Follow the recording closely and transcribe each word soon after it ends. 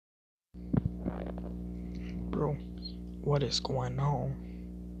What is going on?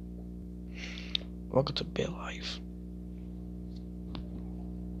 Welcome to BitLife.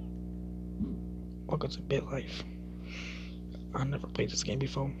 Welcome to BitLife. I never played this game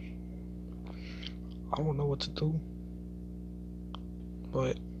before. I don't know what to do,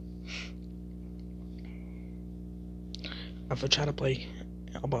 but if I try to play,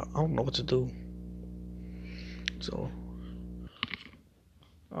 but I don't know what to do. So,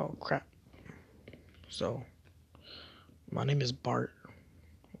 oh crap. So, my name is Bart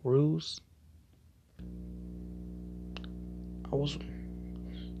Ruse.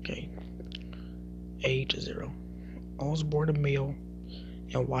 Age is 0. I was born a male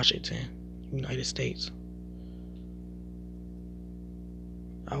in Washington, United States.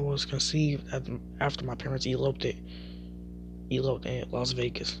 I was conceived after my parents eloped in Las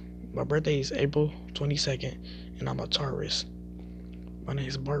Vegas. My birthday is April 22nd, and I'm a Taurus. My name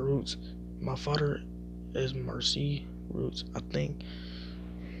is Bart Roots. My father is Mercy Roots. I think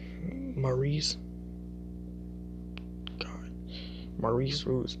Maurice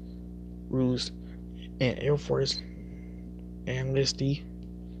Roots, and Air Force enlistee,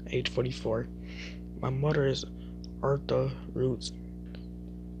 age 44. My mother is Artha Roots,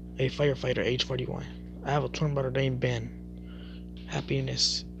 a firefighter, age 41. I have a twin brother named Ben.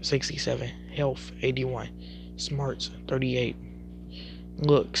 Happiness 67, health 81, smarts 38,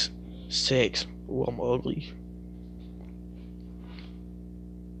 looks 6. Ooh, I'm ugly.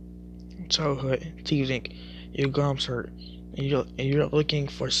 Childhood teasing, your gums hurt, and you're looking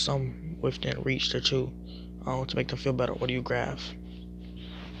for some within reach to chew. To make them feel better. What do you grab?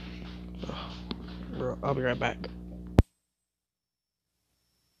 I'll be right back.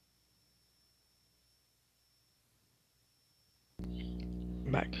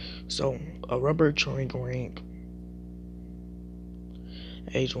 Back. So, a rubber chewing ring.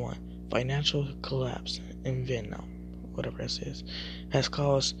 Age 1. Financial collapse in Vietnam, whatever that says, has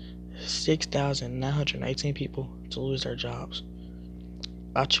caused 6,919 people to lose their jobs.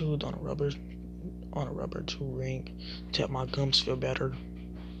 I chewed on a rubber chew ring to help my gums feel better.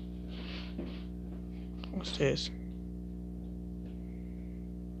 What's this?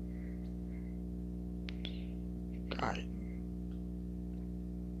 Alright.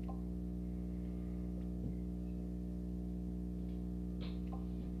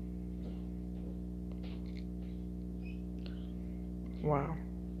 Wow.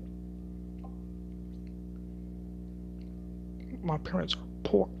 My parents are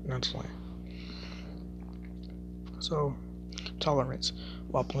poor. That's like. So, tolerance.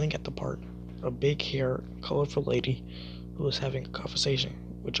 While playing at the park, a big-haired, colorful lady who was having a conversation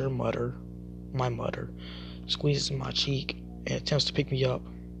with my mother, squeezes my cheek and attempts to pick me up.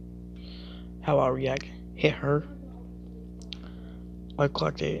 How I react? Hit her. I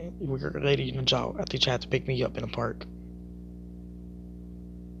clocked a weird lady in the jaw after she tried to pick me up in the park.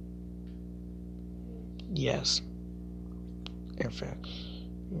 Yes. Infant.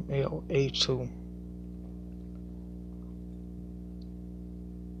 Male, age 2.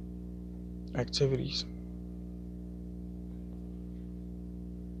 Activities.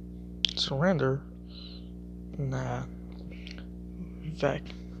 Surrender. Nah.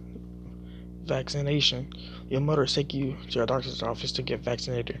 Vaccination. Your mother take you to a doctor's office to get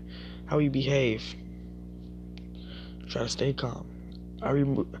vaccinated. How you behave? Try to stay calm. I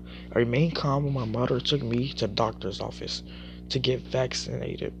remained calm when my mother took me to the doctor's office to get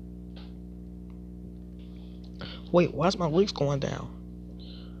vaccinated. Wait, why's my legs going down?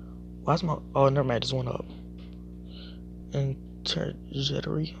 Oh, never mind, it just went up.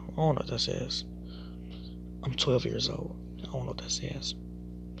 Interjectory? I don't know what that says. I'm 12 years old. I don't know what that says.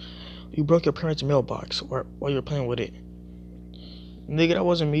 You broke your parents' mailbox while you were playing with it. Nigga, that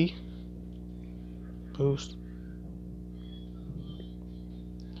wasn't me. Boost.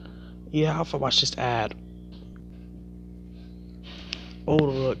 Yeah, how if I watch this ad? Old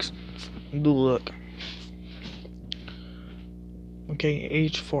looks. New look. Okay,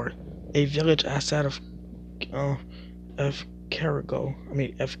 age 4. A village outside of Cairo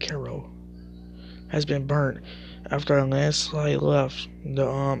has been burned after a landslide left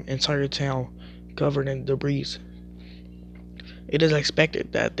the entire town covered in debris. It is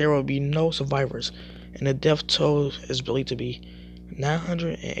expected that there will be no survivors, and the death toll is believed to be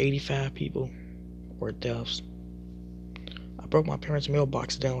 985 people or deaths. I broke my parents'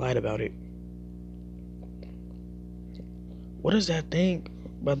 mailbox and then lied about it. What does that thing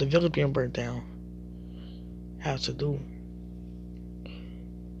about the village being burnt down have to do?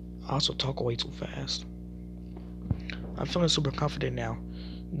 I also talk way too fast. I'm feeling super confident now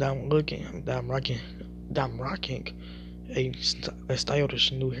that I'm rocking a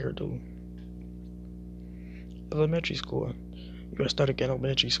stylish new hairdo. Elementary school. You are studying at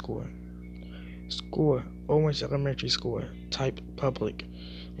elementary school. School. Owens Elementary School. Type public.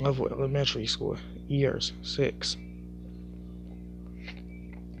 Level elementary school. Years 6.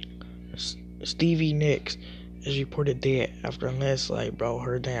 Stevie Nicks is reported dead after a landslide brought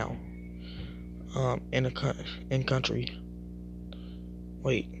her down. In country.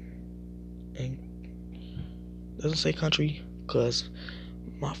 Wait. Doesn't say country, cause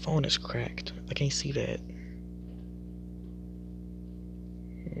my phone is cracked. I can't see that.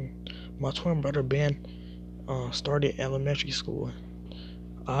 My twin brother Ben started elementary school.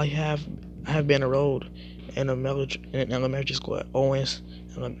 I have been enrolled in elementary school at Owens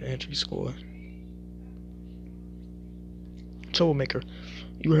Elementary School. Troublemaker.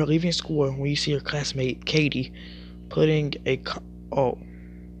 You are leaving school when you see your classmate Katie putting a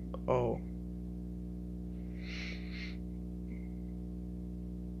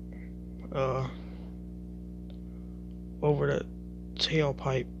over the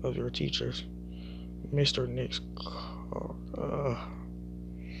tailpipe of your teachers, Mr. Nick's car.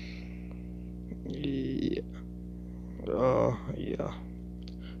 Yeah.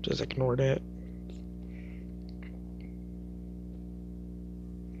 Just ignore that.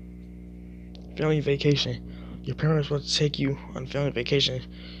 Family vacation. Your parents will take you on family vacation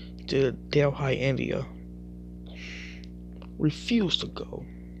to Delhi, India. Refuse to go.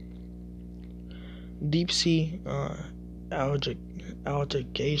 Deep sea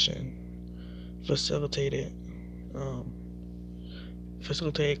allegation facilitated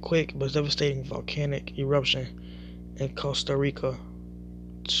quick but devastating volcanic eruption in Costa Rica.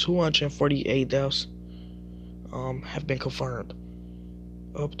 248 deaths have been confirmed.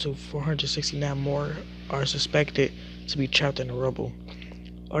 Up to 469 more are suspected to be trapped in the rubble.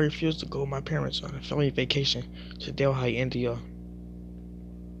 I refuse to go with my parents on a family vacation to Delhi, India.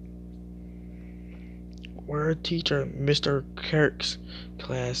 Where teacher Mr. Kirk's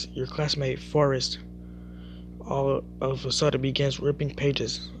class, your classmate Forrest, all of a sudden begins ripping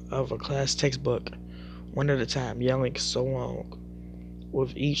pages of a class textbook, one at a time, yelling so long.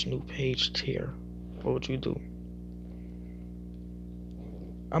 With each new page tear, what would you do?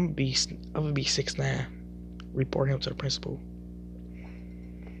 I'm gonna be 6'9". Report him to the principal.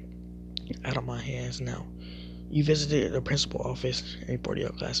 Out of my hands now. You visited the principal office and reported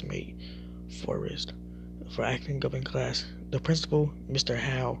your classmate Forrest for acting up in class. The principal, Mr.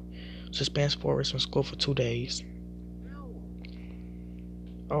 Howe, suspends Forrest from school for 2 days.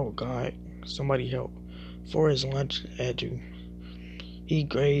 Oh God, somebody help. Forrest lunged at you. He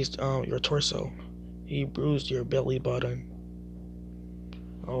grazed your torso. He bruised your belly button.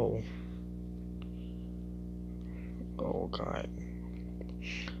 Oh God.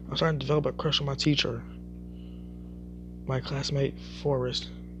 I'm starting to develop a crush on my teacher. My classmate Forrest.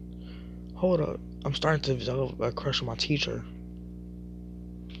 Hold up. I'm starting to develop a crush on my teacher.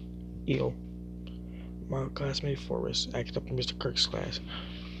 Ew. My classmate Forrest acted up in Mr. Kirk's class.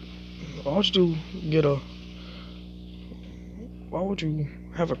 Why would you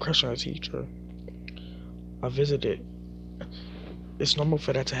have a crush on a teacher? I visited. It's normal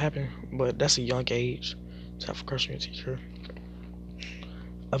for that to happen, but that's a young age to have a crush on your teacher.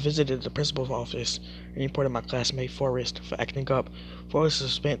 I visited the principal's office and reported my classmate Forrest for acting up. Forrest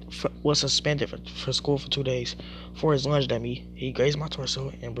was suspended for school for 2 days. Forrest lunged at me. He grazed my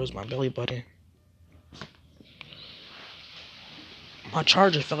torso and bruised my belly button. My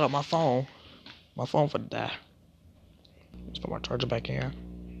charger fell out my phone. My phone for to die. Let's put my charger back in.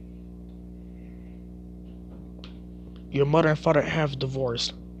 Your mother and father have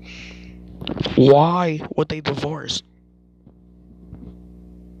divorced. Why would they divorce?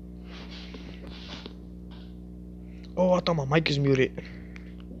 Oh, I thought my mic is muted.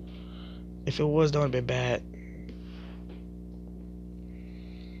 If it was, that would have been bad.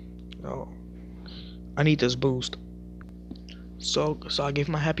 No. I need this boost. So I gave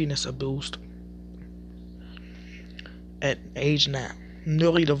my happiness a boost. At age 9,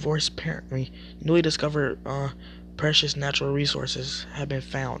 newly divorced parent, newly discovered precious natural resources have been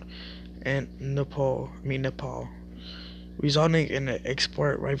found in Nepal, resulting in an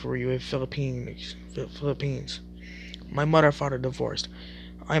export rivalry with Philippines. My mother and father divorced.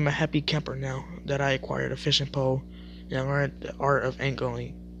 I am a happy camper now that I acquired a fishing pole and learned the art of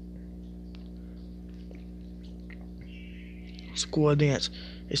angling. School dance.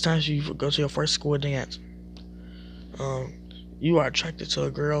 It's time for you to go to your first school dance. You are attracted to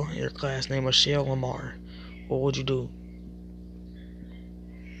a girl in your class named Michelle Lamar. What would you do?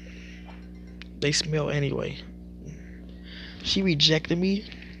 They smell anyway. She rejected me.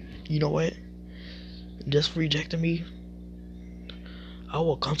 You know what? Just for rejecting me, I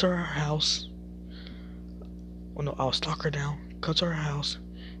will come to her house. Oh no, I'll stalk her down, come to her house,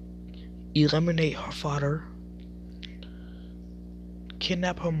 eliminate her father,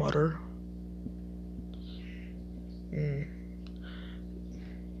 kidnap her mother.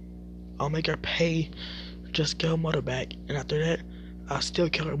 I'll make her pay just to get her mother back, and after that, I'll still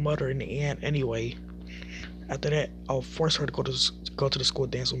kill her mother in the end anyway. After that, I'll force her to go to the school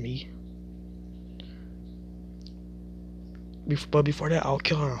dance with me. But before that, I'll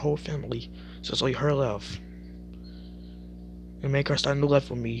kill her whole family, so it's only her left, and make her start a new life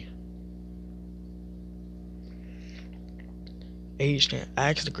with me. Agent, I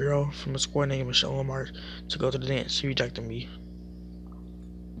asked the girl from a school named Michelle Lamar to go to the dance. She rejected me.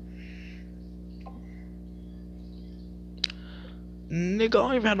 Nigga, I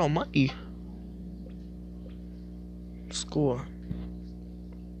don't even have no money. School.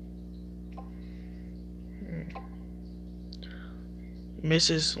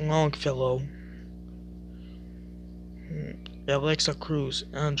 Mrs. Longfellow. Alexa Cruz.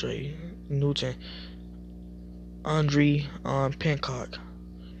 Andre Newton. Andre Pincock.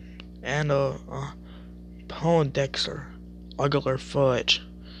 Anna Poindexter. Aguilar Fudge.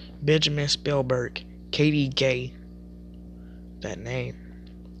 Benjamin Spielberg. Katie Gay. That name.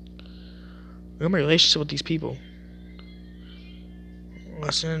 Look at my relationship with these people.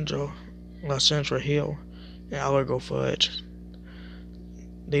 La Central Hill, and Allergo Fudge.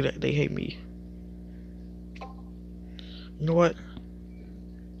 They hate me. You know what?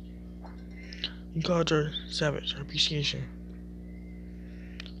 You called her Savage. Appreciation.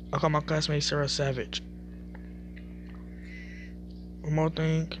 I call my classmate Sarah Savage. One more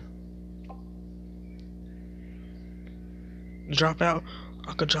thing. Drop out.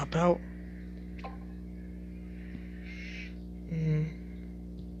 I could drop out.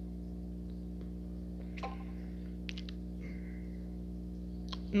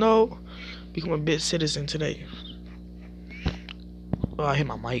 No. Become a bit citizen today. Oh, I hit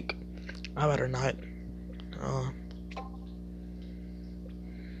my mic. I better not.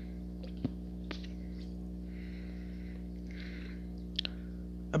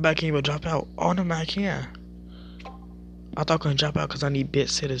 I bet I can't even drop out. Oh no, man, I can. I thought I couldn't drop out because I need bit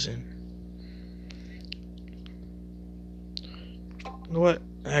citizen. You know what?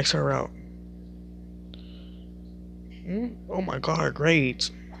 Ask her out. Oh my god, her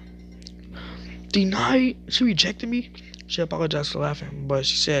grades. Denied? She rejected me? She apologized for laughing, but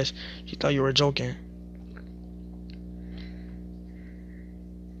she says she thought you were joking.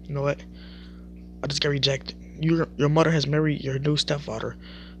 You know what? I just got rejected. Your mother has married your new stepfather,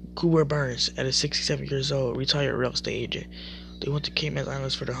 Cooper Burns, at 67 years old, retired real estate agent. They went to Cayman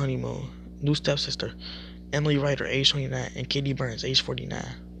Islands for their honeymoon. New stepsister, Emily Ryder, age 29, and Katie Burns, age 49.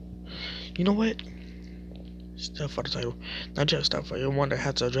 You know what? Stepfather title. Not just stepfather. Your mother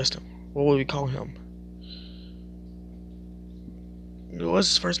had to address him. What would we call him? What's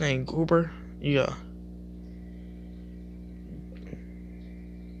his first name? Goober? Yeah.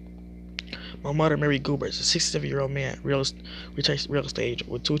 My mother married Goober, a 67-year-old man, retired real estate agent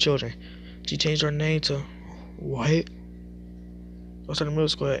with 2 children. She changed her name to what? I started middle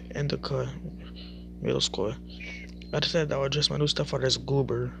school at Indica Middle School. I just said that I would address my new stepfather as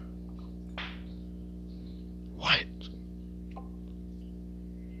Goober. What?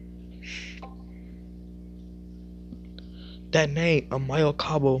 That name, Amaya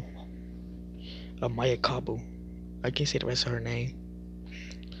Cabo. Amaya Cabo. I can't say the rest of her name.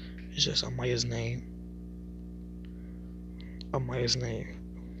 It's just Amaya's name. Amaya's name.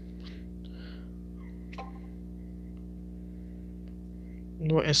 You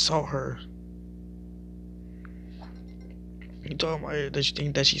know what? Insult her. You told Amaya that you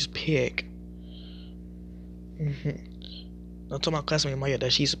think that she's a pig. I told my classmate Amaya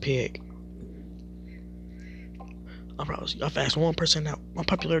that she's a pig. I've asked 1% out. My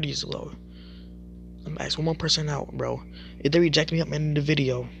popularity is low. I'm asking 1% out, bro. If they reject me, I'm ending the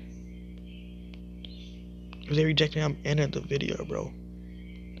video. If they reject me, I'm ending the video, bro.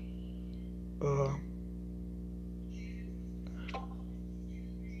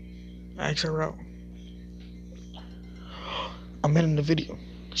 Ask her out. I'm ending the video.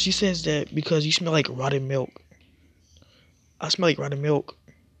 She says that because you smell like rotten milk. I smell like rotten milk.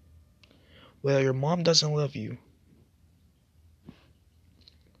 Well, your mom doesn't love you.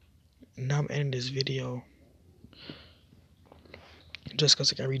 Now I'm ending this video. Just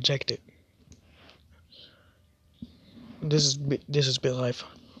because I got rejected. This is BitLife.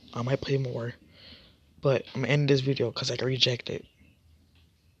 I might play more. But I'm ending this video because I got rejected.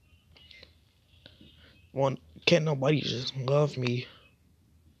 Can't nobody just love me.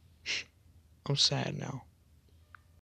 I'm sad now.